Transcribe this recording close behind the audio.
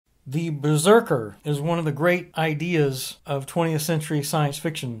The Berserker is one of the great ideas of 20th century science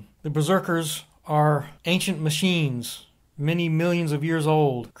fiction. The Berserkers are ancient machines, many millions of years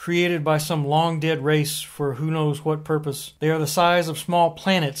old, created by some long-dead race for who knows what purpose. They are the size of small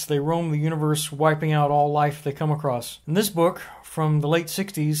planets. They roam the universe, wiping out all life they come across. And this book, from the late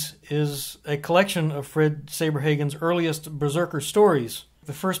 60s, is a collection of Fred Saberhagen's earliest Berserker stories.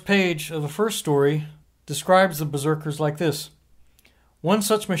 The first page of the first story describes the Berserkers like this. One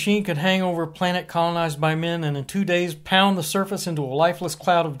such machine could hang over a planet colonized by men and in 2 days pound the surface into a lifeless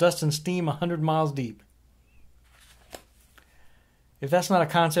cloud of dust and steam 100 miles deep. If that's not a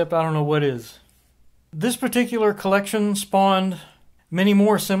concept, I don't know what is. This particular collection spawned many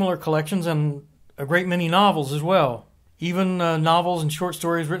more similar collections and a great many novels as well. Even novels and short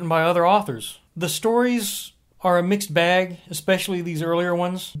stories written by other authors. The stories are a mixed bag, especially these earlier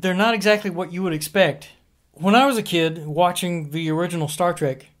ones. They're not exactly what you would expect. When I was a kid watching the original Star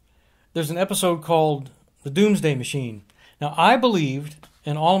Trek, there's an episode called The Doomsday Machine. Now, I believed,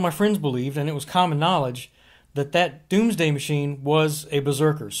 and all of my friends believed, and it was common knowledge, that that Doomsday Machine was a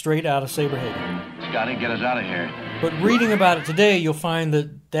Berserker, straight out of Saberhagen. Scotty, get us out of here. But reading about it today, you'll find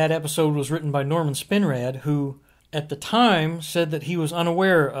that that episode was written by Norman Spinrad, who, at the time, said that he was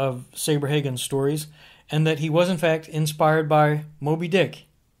unaware of Saberhagen's stories, and that he was, in fact, inspired by Moby Dick.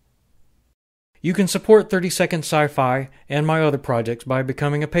 You can support 30 Second Sci-Fi and my other projects by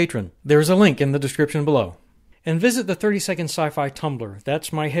becoming a patron. There's a link in the description below. And visit the 30 Second Sci-Fi Tumblr.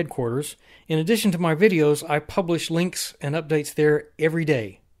 That's my headquarters. In addition to my videos, I publish links and updates there every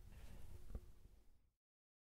day.